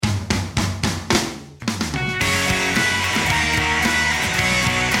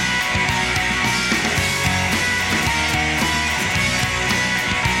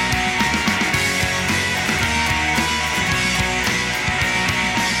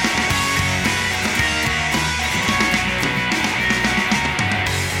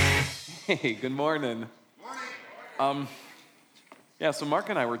Hey, good morning. Um, yeah, so Mark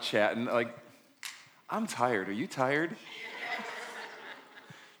and I were chatting, I'm tired. Are you tired?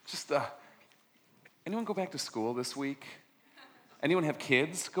 Just, anyone go back to school this week? Anyone have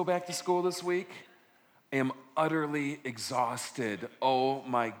kids go back to school this week? I am utterly exhausted. Oh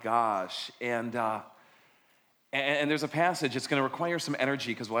my gosh. And there's a passage, it's gonna require some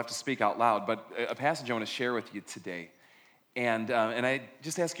energy because we'll have to speak out loud, but a passage I wanna share with you today. And I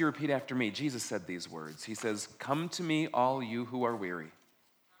just ask you to repeat after me. Jesus said these words. He says, "Come to me, all you who are weary,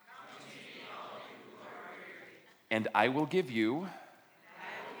 and I will give you."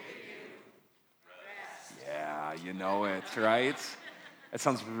 Yeah, you know it, right? That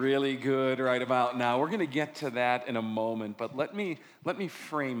sounds really good right about now. We're going to get to that in a moment, but let me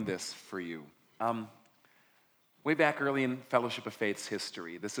frame this for you. Way back early in Fellowship of Faith's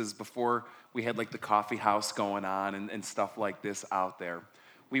history, this is before we had like the coffee house going on and stuff like this out there.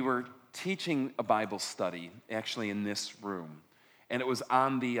 We were teaching a Bible study actually in this room, and it was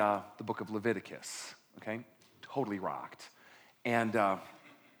on the book of Leviticus. Okay, totally rocked, and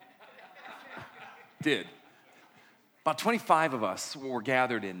did. About 25 of us were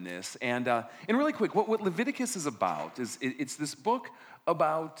gathered in this, and really quick, what Leviticus is about is it's this book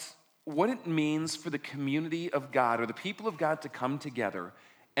about what it means for the community of God or the people of God to come together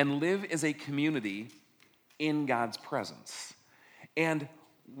and live as a community in God's presence. And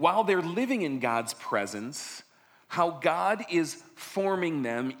while they're living in God's presence, how God is forming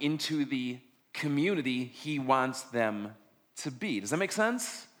them into the community He wants them to be. Does that make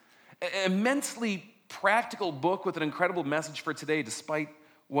sense? Immensely practical book with an incredible message for today, despite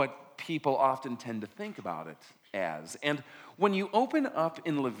what people often tend to think about it as. And when you open up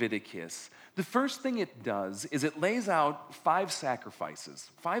in Leviticus, the first thing it does is it lays out five sacrifices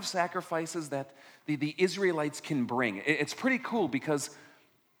that the Israelites can bring. It's pretty cool because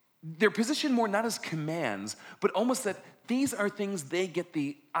they're positioned more not as commands, but almost that these are things they get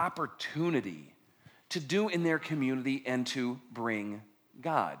the opportunity to do in their community and to bring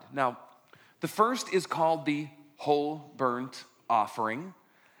God. Now, the first is called the whole burnt offering.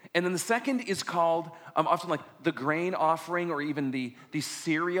 And then the second is called often like the grain offering or even the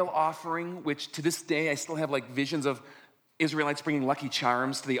cereal offering, which to this day I still have like visions of Israelites bringing Lucky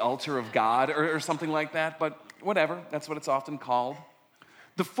Charms to the altar of God or something like that, but whatever, that's what it's often called.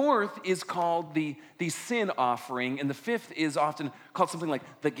 The fourth is called the sin offering, and the fifth is often called something like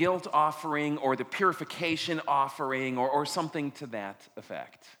the guilt offering or the purification offering or something to that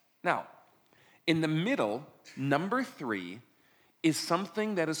effect. Now, in the middle, number 3 is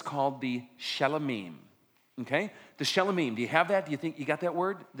something that is called the Shelamim, okay? The Shelamim, do you have that? Do you think you got that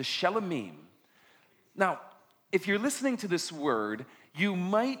word? The Shelamim. Now, if you're listening to this word, you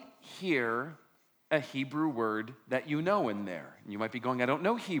might hear a Hebrew word that you know in there. You might be going, I don't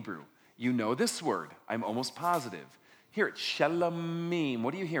know Hebrew. You know this word, I'm almost positive. Hear it, Shelamim.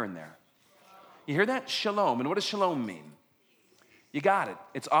 What do you hear in there? You hear that? Shalom. And what does shalom mean? You got it.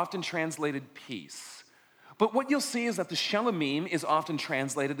 It's often translated peace. But what you'll see is that the Shelamim is often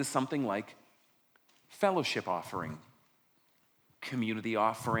translated as something like fellowship offering, community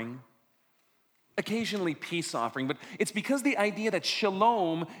offering, occasionally peace offering. But it's because the idea that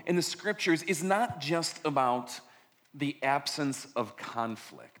shalom in the scriptures is not just about the absence of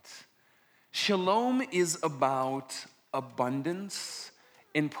conflict. Shalom is about abundance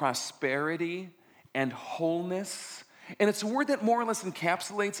and prosperity and wholeness. And it's a word that more or less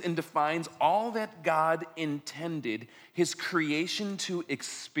encapsulates and defines all that God intended His creation to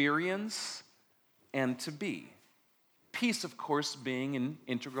experience and to be. Peace, of course, being an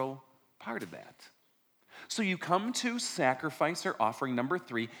integral part of that. So you come to sacrifice or offering number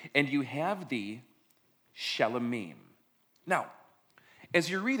 3, and you have the Shelamim. Now, as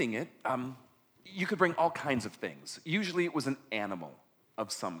you're reading it, you could bring all kinds of things. Usually it was an animal of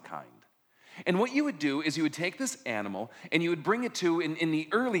some kind. And what you would do is you would take this animal and you would bring it to, in the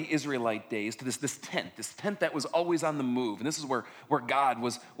early Israelite days, to this tent that was always on the move. And this is where God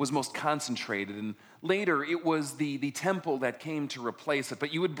was most concentrated. And later it was the temple that came to replace it.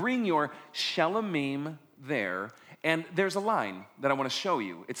 But you would bring your Shelamim there, and there's a line that I want to show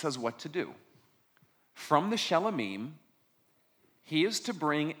you. It says what to do. From the Shelamim, he is to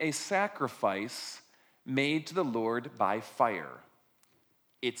bring a sacrifice made to the Lord by fire.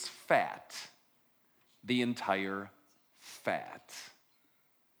 It's fat, the entire fat.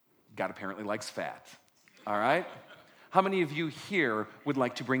 God apparently likes fat, all right? How many of you here would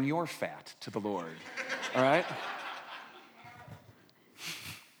like to bring your fat to the Lord, all right?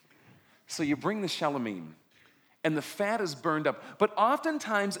 So you bring the Shelamim, and the fat is burned up. But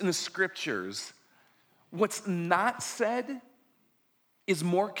oftentimes in the scriptures, what's not said is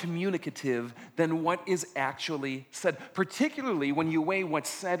more communicative than what is actually said, particularly when you weigh what's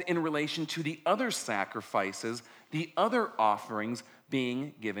said in relation to the other sacrifices, the other offerings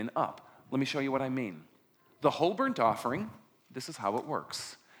being given up. Let me show you what I mean. The whole burnt offering, this is how it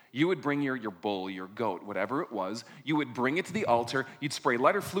works. You would bring your bull, your goat, whatever it was, you would bring it to the altar, you'd spray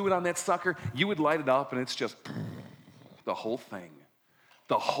lighter fluid on that sucker, you would light it up, and it's just the whole thing.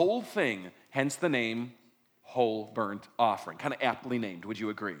 The whole thing, hence the name whole burnt offering. Kind of aptly named, would you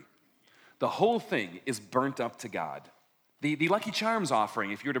agree? The whole thing is burnt up to God. The Lucky Charms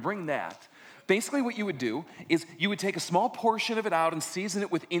offering, if you were to bring that, basically what you would do is you would take a small portion of it out and season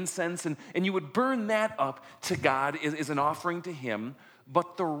it with incense, and you would burn that up to God as an offering to him,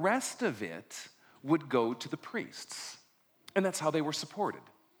 but the rest of it would go to the priests. And that's how they were supported.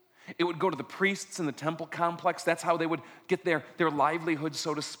 It would go to the priests in the temple complex. That's how they would get their livelihood,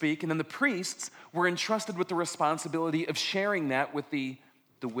 so to speak. And then the priests were entrusted with the responsibility of sharing that with the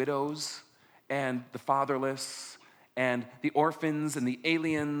widows and the fatherless and the orphans and the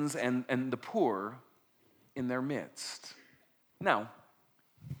aliens and the poor in their midst. Now,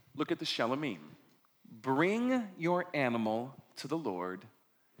 look at the Shalomim. Bring your animal to the Lord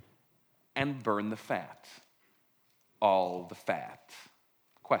and burn the fat, all the fat.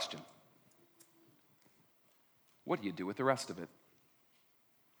 Question. What do you do with the rest of it?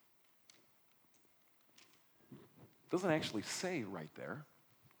 Doesn't actually say right there.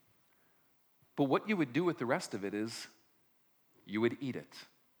 But what you would do with the rest of it is you would eat it.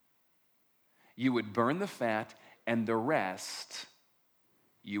 You would burn the fat, and the rest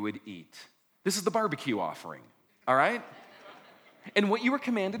you would eat. This is the barbecue offering, all right? And what you were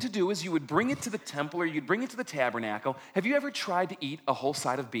commanded to do is you would bring it to the temple or you'd bring it to the tabernacle. Have you ever tried to eat a whole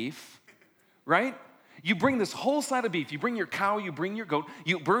side of beef? Right? You bring this whole side of beef, you bring your cow, you bring your goat,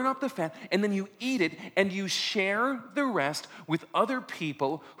 you burn up the fat, and then you eat it, and you share the rest with other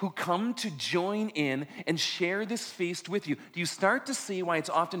people who come to join in and share this feast with you. Do you start to see why it's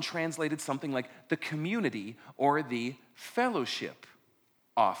often translated something like the community or the fellowship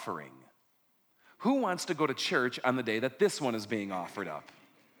offering? Who wants to go to church on the day that this one is being offered up?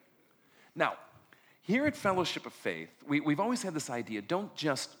 Now, here at Fellowship of Faith, we've always had this idea, don't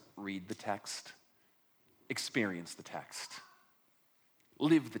just read the text, experience the text,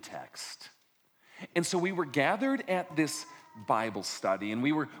 live the text. And so we were gathered at this Bible study, and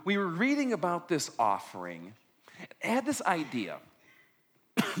we were reading about this offering. I had this idea.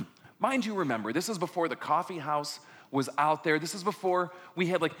 Mind you, remember, this is before the coffee house was out there. This is before we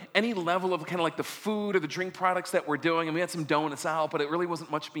had like any level of kind of like the food or the drink products that we're doing, and we had some donuts out, but it really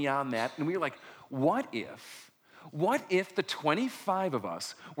wasn't much beyond that. And we were like, what if the 25 of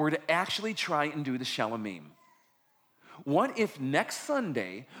us were to actually try and do the Shalomim? What if next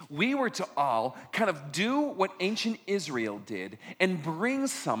Sunday we were to all kind of do what ancient Israel did and bring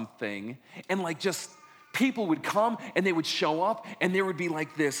something, and like just people would come and they would show up, and there would be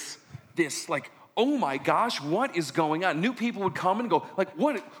like this like, oh my gosh, what is going on? New people would come and go, like,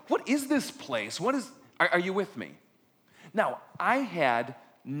 what is this place? Are you with me? Now, I had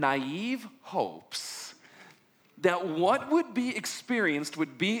naive hopes that what would be experienced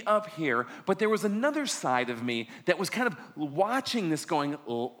would be up here, but there was another side of me that was kind of watching this going,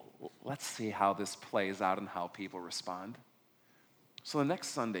 let's see how this plays out and how people respond. So the next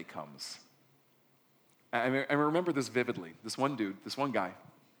Sunday comes. I remember this vividly. This one dude, this one guy,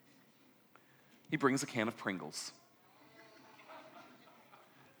 he brings a can of Pringles.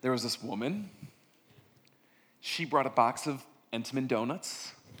 There was this woman. She brought a box of Entenmann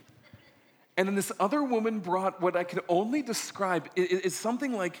donuts. And then this other woman brought what I could only describe is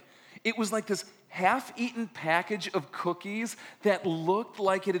something like, it was like this half-eaten package of cookies that looked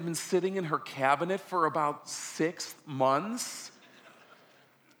like it had been sitting in her cabinet for about 6 months.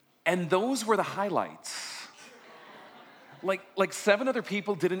 And those were the highlights. Like 7 other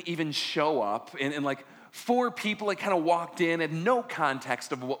people didn't even show up, and like 4 people like kind of walked in, had no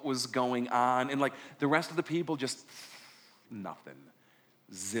context of what was going on, and like the rest of the people just nothing,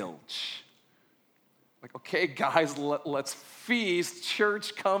 zilch. Like, okay, guys, let's feast.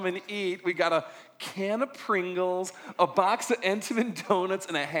 Church, come and eat. We got a can of Pringles, a box of Entenmann donuts,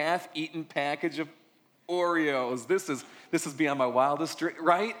 and a half-eaten package of Oreos. This is beyond my wildest dream,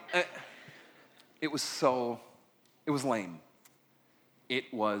 right? It was lame.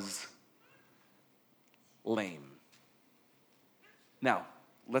 It was lame. Now,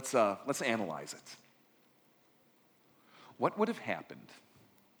 let's analyze it. What would have happened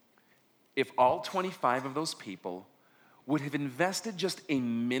if all 25 of those people would have invested just a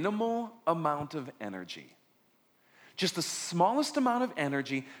minimal amount of energy, just the smallest amount of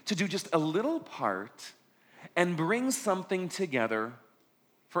energy to do just a little part and bring something together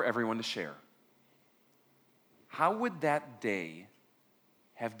for everyone to share. How would that day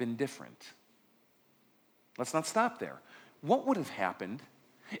have been different? Let's not stop there. What would have happened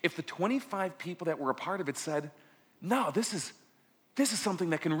if the 25 people that were a part of it said, no, this is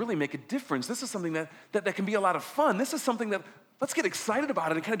something that can really make a difference. This is something that can be a lot of fun. This is something that, let's get excited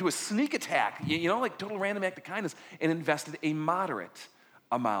about it and kind of do a sneak attack, like total random act of kindness, and invested a moderate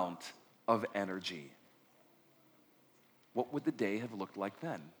amount of energy. What would the day have looked like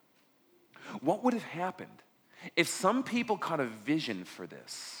then? What would have happened if some people caught a vision for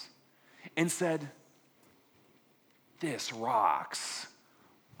this and said, this rocks.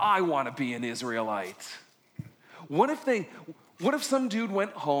 I want to be an Israelite. What if some dude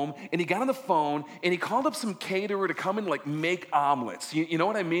went home and he got on the phone and he called up some caterer to come and make omelets? You know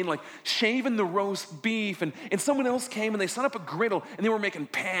what I mean? Shaving the roast beef, and someone else came and they set up a griddle and they were making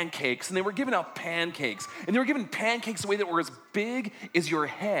pancakes and they were giving out pancakes and they were giving pancakes away that were as big as your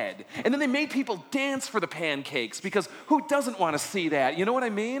head. And then they made people dance for the pancakes because who doesn't want to see that? You know what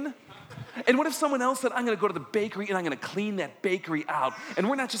I mean? And what if someone else said, I'm going to go to the bakery and I'm going to clean that bakery out. And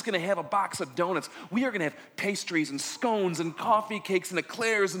we're not just going to have a box of donuts. We are going to have pastries and scones and coffee cakes and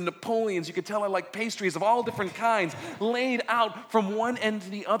eclairs and Napoleons. You can tell I like pastries of all different kinds laid out from one end to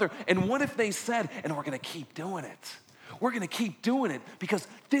the other. And what if they said, and we're going to keep doing it. We're going to keep doing it because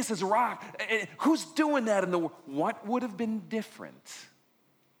this is rock. Who's doing that in the world? What would have been different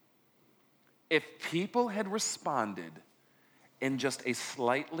if people had responded in just a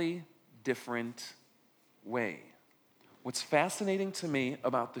slightly different way? What's fascinating to me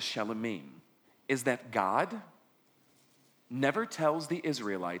about the Shelemim is that God never tells the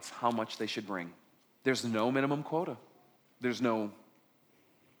Israelites how much they should bring. There's no minimum quota. There's no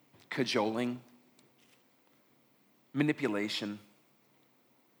cajoling, manipulation,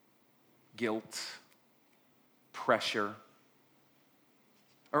 guilt, pressure,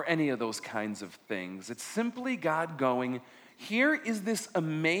 or any of those kinds of things. It's simply God going, here is this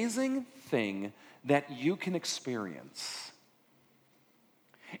amazing thing that you can experience.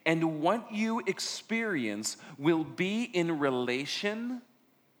 And what you experience will be in relation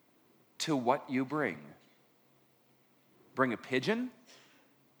to what you bring. Bring a pigeon,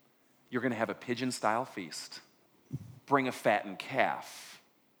 you're going to have a pigeon-style feast. Bring a fattened calf,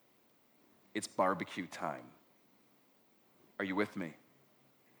 it's barbecue time. Are you with me?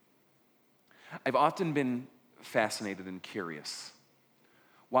 I've often been fascinated and curious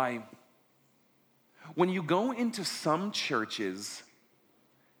why, when you go into some churches,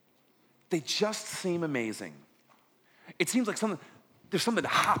 they just seem amazing. It seems like there's something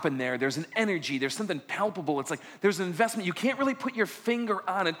hopping there. There's an energy. There's something palpable. It's like there's an investment. You can't really put your finger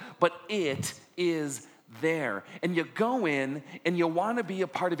on it, but it is there. And you go in and you want to be a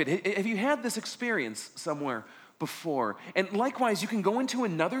part of it. Have you had this experience somewhere before? And likewise, you can go into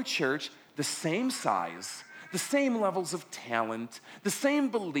another church the same size, the same levels of talent, the same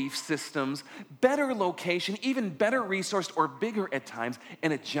belief systems, better location, even better resourced or bigger at times,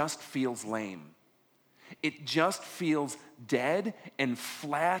 and it just feels lame. It just feels dead and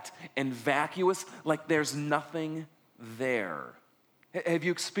flat and vacuous, like there's nothing there. Have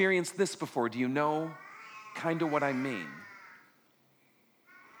you experienced this before? Do you know kind of what I mean?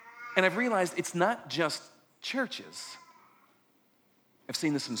 And I've realized it's not just churches. I've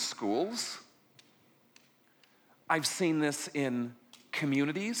seen this in schools. I've seen this in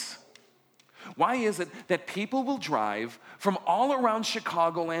communities. Why is it that people will drive from all around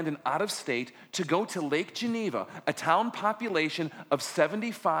Chicagoland and out of state to go to Lake Geneva, a town population of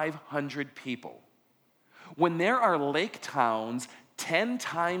 7,500 people, when there are lake towns 10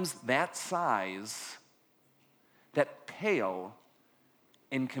 times that size that pale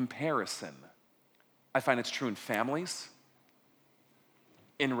in comparison? I find it's true in families,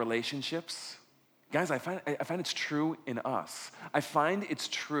 in relationships. Guys, I find it's true in us. I find it's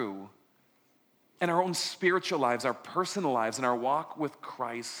true in our own spiritual lives, our personal lives, and our walk with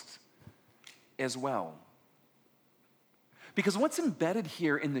Christ as well. Because what's embedded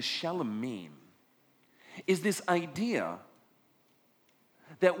here in the Shelemim is this idea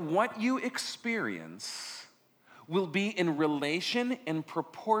that what you experience will be in relation and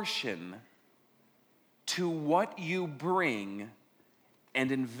proportion to what you bring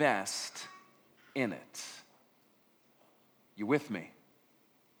and invest in it. You with me?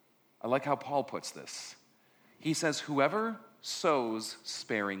 I like how Paul puts this. He says, whoever sows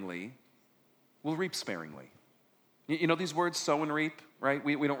sparingly will reap sparingly. You know these words, sow and reap, right?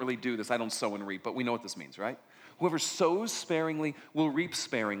 We don't really do this. I don't sow and reap, but we know what this means, right? Whoever sows sparingly will reap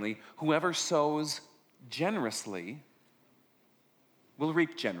sparingly. Whoever sows generously will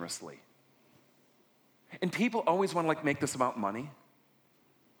reap generously. And people always want to make this about money.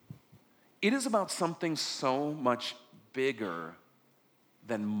 It is about something so much bigger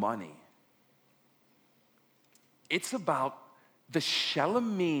than money. It's about the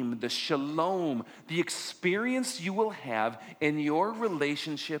shalamim, the shalom, the experience you will have in your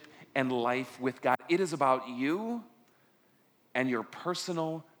relationship and life with God. It is about you and your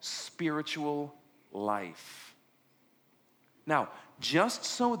personal spiritual life. Now, just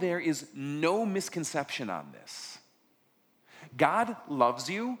so there is no misconception on this, God loves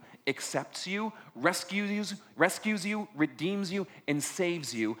you, accepts you, rescues you, redeems you, and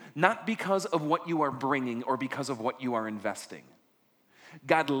saves you, not because of what you are bringing or because of what you are investing.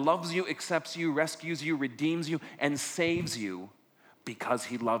 God loves you, accepts you, rescues you, redeems you, and saves you because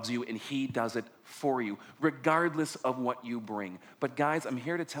he loves you and he does it for you, regardless of what you bring. But guys, I'm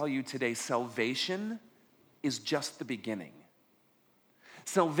here to tell you today, salvation is just the beginning.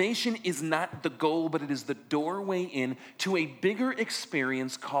 Salvation is not the goal, but it is the doorway in to a bigger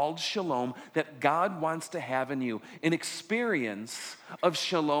experience called shalom that God wants to have in you. An experience of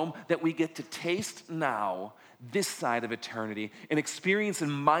shalom that we get to taste now, this side of eternity. An experience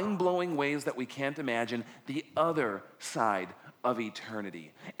in mind-blowing ways that we can't imagine, the other side of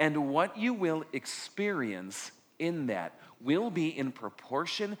eternity. And what you will experience in that will be in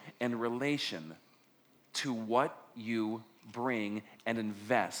proportion and relation to what you bring and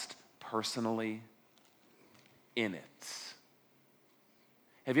invest personally in it.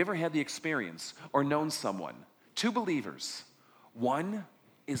 Have you ever had the experience or known someone, two believers, one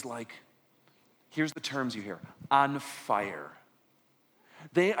is like, here's the terms you hear, on fire.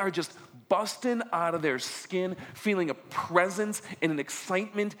 They are just busting out of their skin, feeling a presence and an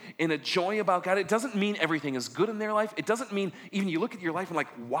excitement and a joy about God. It doesn't mean everything is good in their life. It doesn't mean even you look at your life and like,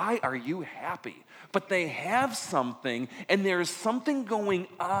 why are you happy? But they have something, and there's something going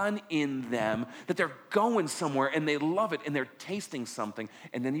on in them that they're going somewhere, and they love it, and they're tasting something.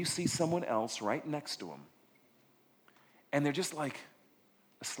 And then you see someone else right next to them, and they're just like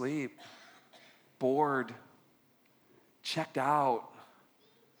asleep, bored, checked out.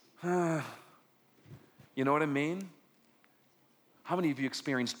 You know what I mean? How many of you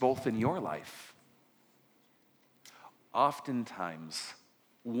experienced both in your life? Oftentimes,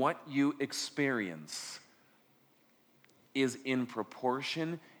 what you experience is in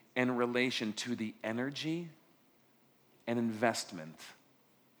proportion and relation to the energy and investment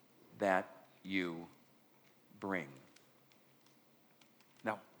that you bring.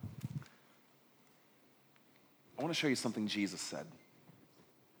 Now, I want to show you something Jesus said.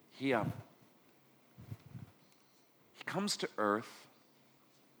 He comes to earth,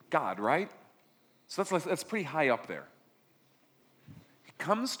 God, right? So that's pretty high up there. He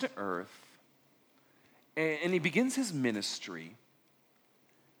comes to earth, and he begins his ministry,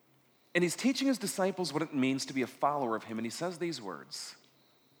 and he's teaching his disciples what it means to be a follower of him, and he says these words,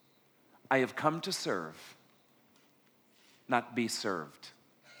 I have come to serve, not be served.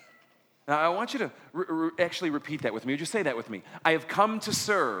 Now, I want you to actually repeat that with me. Would you say that with me? I have come to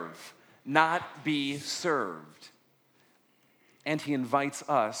serve, not be served. And he invites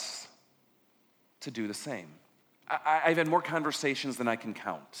us to do the same. I've had more conversations than I can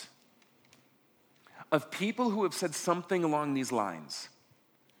count of people who have said something along these lines.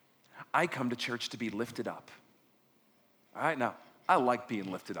 I come to church to be lifted up. All right, now, I like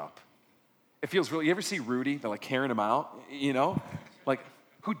being lifted up. It feels really, you ever see Rudy? They're like carrying him out, you know? Like,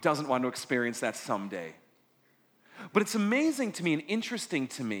 who doesn't want to experience that someday? But it's amazing to me and interesting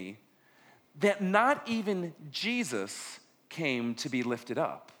to me that not even Jesus came to be lifted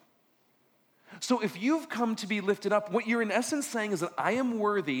up. So if you've come to be lifted up, what you're in essence saying is that I am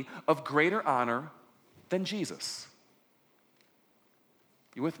worthy of greater honor than Jesus.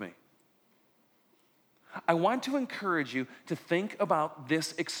 You with me? I want to encourage you to think about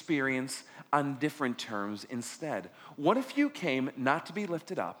this experience on different terms instead. What if you came not to be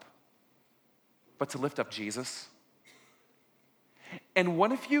lifted up, but to lift up Jesus? And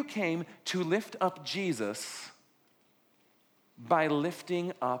what if you came to lift up Jesus by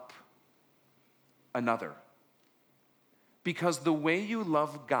lifting up another? Because the way you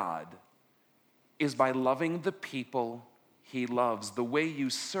love God is by loving the people he loves. The way you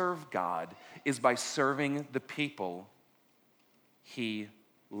serve God is by serving the people he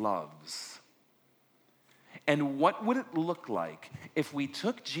loves. And what would it look like if we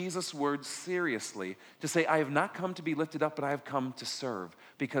took Jesus' words seriously to say, I have not come to be lifted up, but I have come to serve,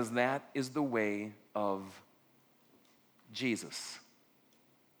 because that is the way of Jesus.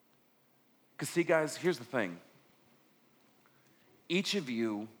 Because see, guys, here's the thing. Each of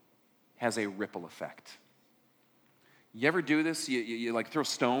you has a ripple effect. You ever do this? You like throw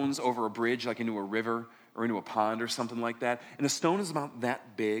stones over a bridge, like into a river, or into a pond or something like that, and the stone is about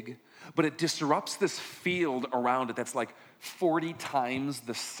that big, but it disrupts this field around it that's like 40 times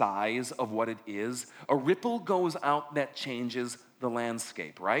the size of what it is. A ripple goes out that changes the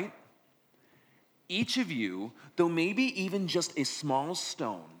landscape, right? Each of you, though maybe even just a small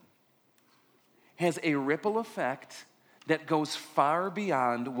stone, has a ripple effect that goes far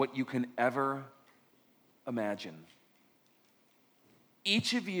beyond what you can ever imagine.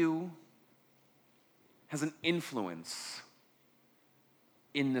 Each of you has an influence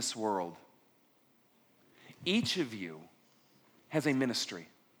in this world. Each of you has a ministry.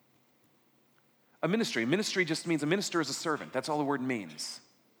 A ministry just means a minister is a servant. That's all the word means.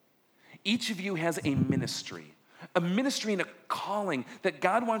 Each of you has a ministry and a calling that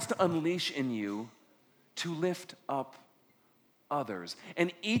God wants to unleash in you to lift up others.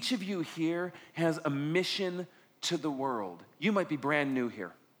 And each of you here has a mission to the world. You might be brand new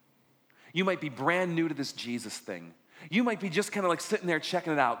here. You might be brand new to this Jesus thing. You might be just kind of like sitting there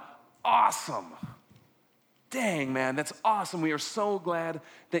checking it out. Awesome. Dang, man, that's awesome. We are so glad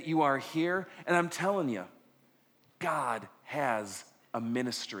that you are here. And I'm telling you, God has a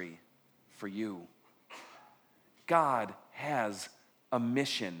ministry for you. God has a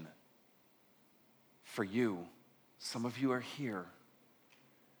mission for you. Some of you are here.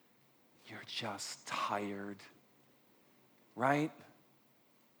 You're just tired, right?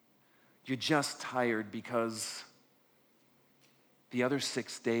 You're just tired because the other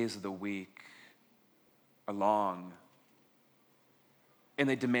 6 days of the week are long, and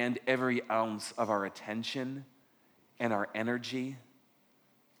they demand every ounce of our attention and our energy.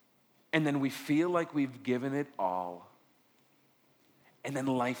 And then we feel like we've given it all. And then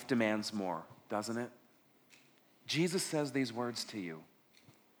life demands more, doesn't it? Jesus says these words to you.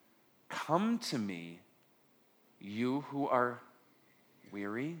 Come to me, you who are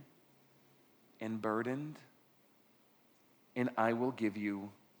weary and burdened, and I will give you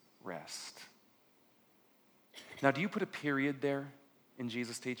rest. Now, do you put a period there in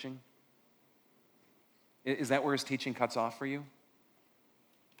Jesus' teaching? Is that where his teaching cuts off for you?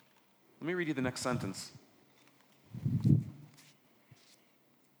 Let me read you the next sentence.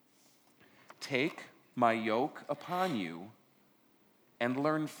 Take my yoke upon you and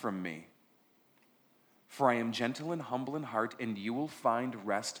learn from me. For I am gentle and humble in heart, and you will find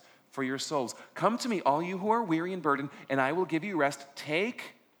rest for your souls. Come to me, all you who are weary and burdened, and I will give you rest.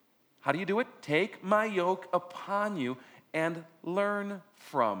 How do you do it? Take my yoke upon you and learn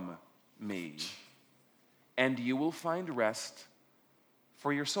from me, and you will find rest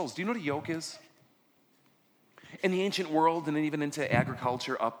for your souls. Do you know what a yoke is? In the ancient world, and even into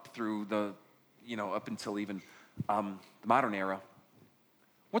agriculture up through up until even the modern era,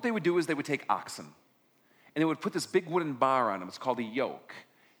 what they would do is they would take oxen, and they would put this big wooden bar on them. It's called a yoke.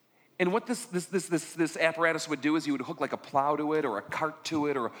 And what this apparatus would do is you would hook like a plow to it or a cart to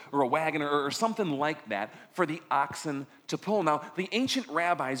it or a wagon or something like that for the oxen to pull. Now, the ancient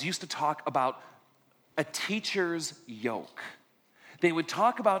rabbis used to talk about a teacher's yoke. They would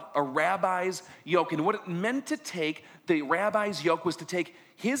talk about a rabbi's yoke, and what it meant to take the rabbi's yoke was to take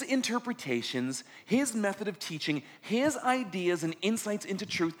his interpretations, his method of teaching, his ideas and insights into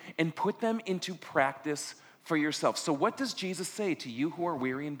truth, and put them into practice for yourself. So what does Jesus say to you who are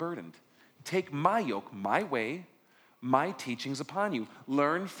weary and burdened? Take my yoke, my way, my teachings upon you.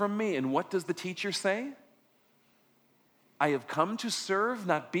 Learn from me. And what does the teacher say? I have come to serve,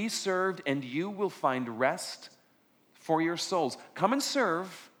 not be served, and you will find rest for your souls. Come and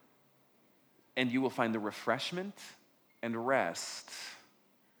serve, and you will find the refreshment and rest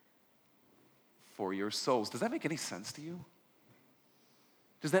for your souls. Does that make any sense to you?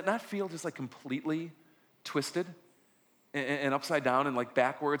 Does that not feel just like completely twisted and upside down and like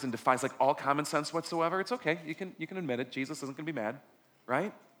backwards and defies like all common sense whatsoever? It's okay. You can admit it. Jesus isn't going to be mad,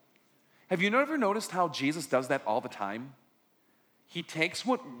 right? Have you never noticed how Jesus does that all the time? He takes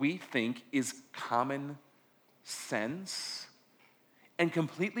what we think is common sense and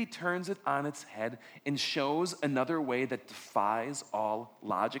completely turns it on its head and shows another way that defies all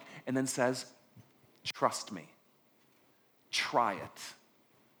logic and then says, trust me, try it,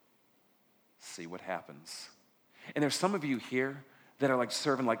 see what happens. And there's some of you here that are like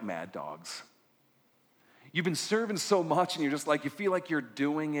serving like mad dogs. You've been serving so much and you're just like, you feel like you're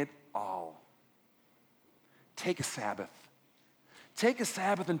doing it all. Take a Sabbath. Take a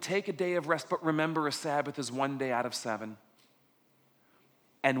Sabbath and take a day of rest, but remember a Sabbath is 1 day out of 7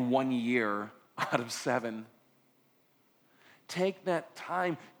 and 1 year out of 7. Take that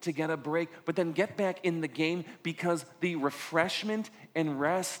time to get a break, but then get back in the game because the refreshment and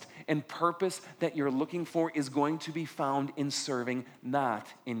rest and purpose that you're looking for is going to be found in serving, not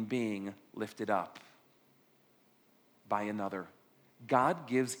in being lifted up. by another. God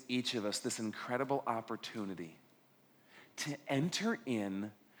gives each of us this incredible opportunity to enter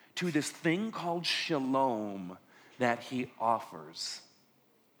in to this thing called shalom that he offers.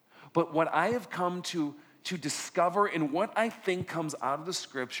 But what I have come to discover and what I think comes out of the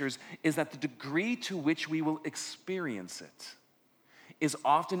scriptures is that the degree to which we will experience it is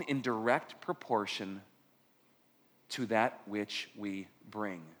often in direct proportion to that which we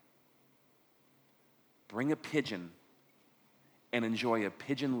bring. Bring a pigeon and enjoy a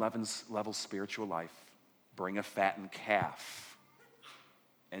pigeon level spiritual life. Bring a fattened calf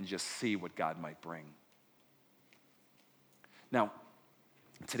and just see what God might bring. Now,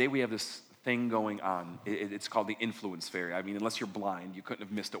 today we have this thing going on. It's called the influence fairy. I mean, unless you're blind, you couldn't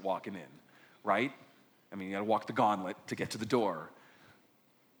have missed it walking in, right? I mean, you gotta walk the gauntlet to get to the door.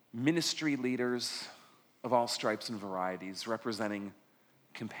 Ministry leaders of all stripes and varieties representing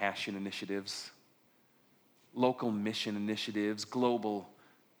compassion initiatives, local mission initiatives, global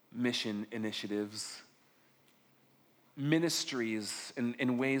mission initiatives, ministries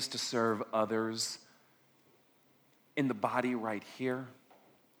and ways to serve others in the body right here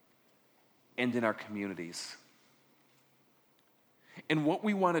and in our communities. And what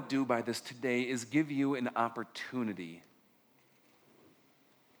we want to do by this today is give you an opportunity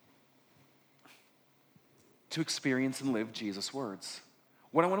to experience and live Jesus' words.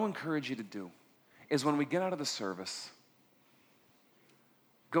 What I want to encourage you to do is when we get out of the service,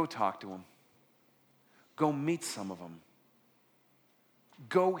 go talk to them. Go meet some of them.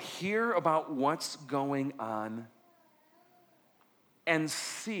 Go hear about what's going on and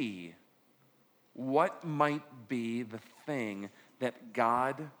see what might be the thing that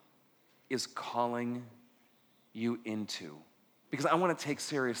God is calling you into. Because I want to take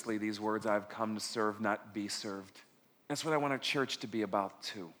seriously these words, I've come to serve, not be served. That's what I want our church to be about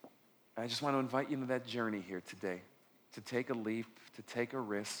too. I just want to invite you into that journey here today, to take a leap, to take a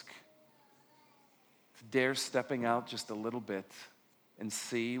risk, to dare stepping out just a little bit and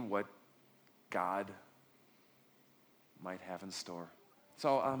see what God might have in store.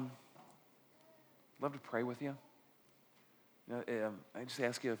 So, I'd love to pray with you. I just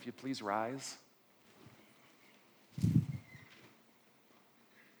ask you if you please rise.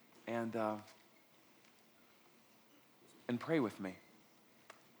 And pray with me.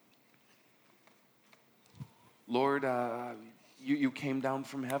 Lord, you came down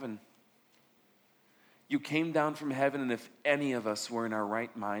from heaven. You came down from heaven, and if any of us were in our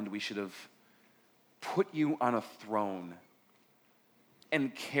right mind, we should have put you on a throne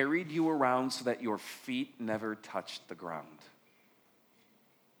and carried you around so that your feet never touched the ground.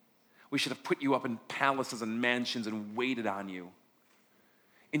 We should have put you up in palaces and mansions and waited on you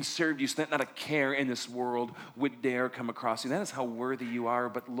and served you so that not a care in this world would dare come across you. That is how worthy you are,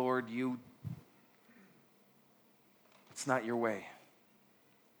 but Lord, it's not your way.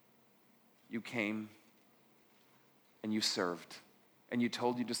 You came and you served, and you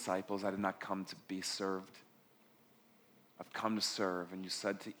told your disciples, I did not come to be served. I've come to serve, and you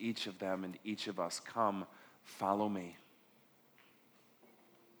said to each of them and each of us, come, follow me.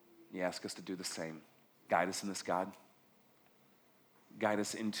 You ask us to do the same. Guide us in this, God. Guide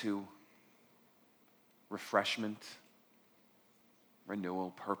us into refreshment,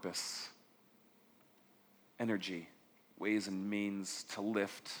 renewal, purpose, energy, ways and means to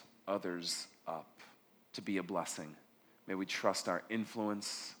lift others up, to be a blessing. May we trust our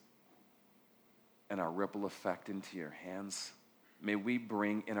influence and our ripple effect into your hands. May we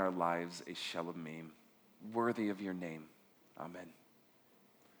bring in our lives a shalom worthy of your name. Amen.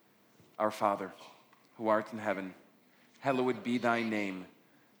 Our Father, who art in heaven, hallowed be thy name.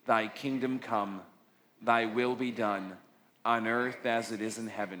 Thy kingdom come, thy will be done, on earth as it is in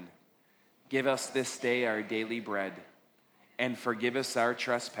heaven. Give us this day our daily bread, and forgive us our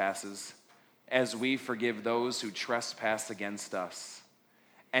trespasses, as we forgive those who trespass against us.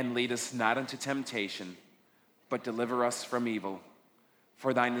 And lead us not into temptation, but deliver us from evil.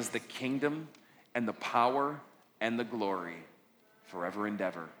 For thine is the kingdom, and the power, and the glory, forever and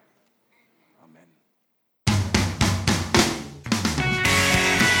ever.